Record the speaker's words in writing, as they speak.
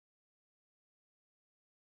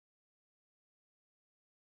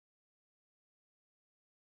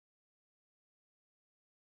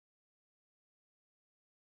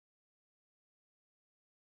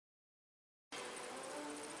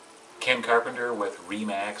Ken Carpenter with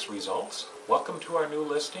RE/MAX Results. Welcome to our new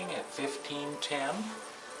listing at 1510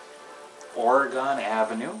 Oregon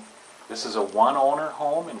Avenue. This is a one-owner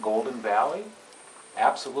home in Golden Valley.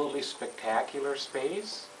 Absolutely spectacular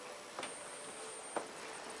space.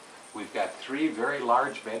 We've got 3 very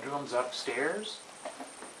large bedrooms upstairs.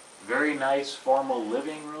 Very nice formal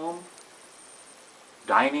living room,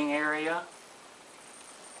 dining area.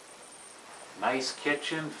 Nice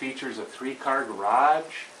kitchen, features a 3-car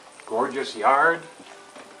garage, gorgeous yard.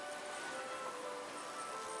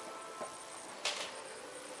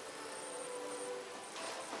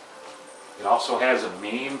 It also has a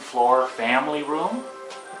main floor family room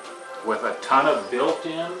with a ton of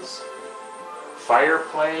built-ins,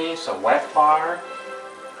 fireplace, a wet bar,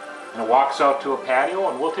 and it walks out to a patio,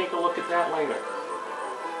 and we'll take a look at that later.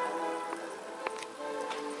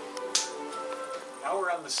 Now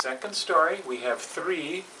we're on the second story. We have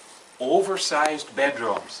 3 oversized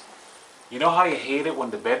bedrooms. You know how you hate it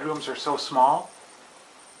when the bedrooms are so small?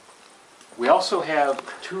 We also have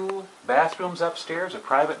 2 bathrooms upstairs, a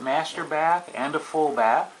private master bath and a full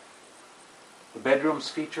bath. The bedrooms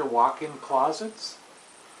feature walk-in closets.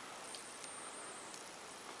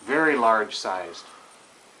 Very large sized.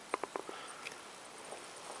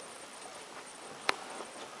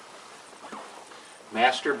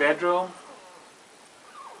 Master bedroom,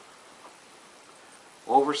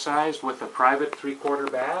 oversized with a private 3-quarter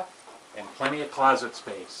bath and plenty of closet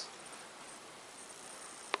space.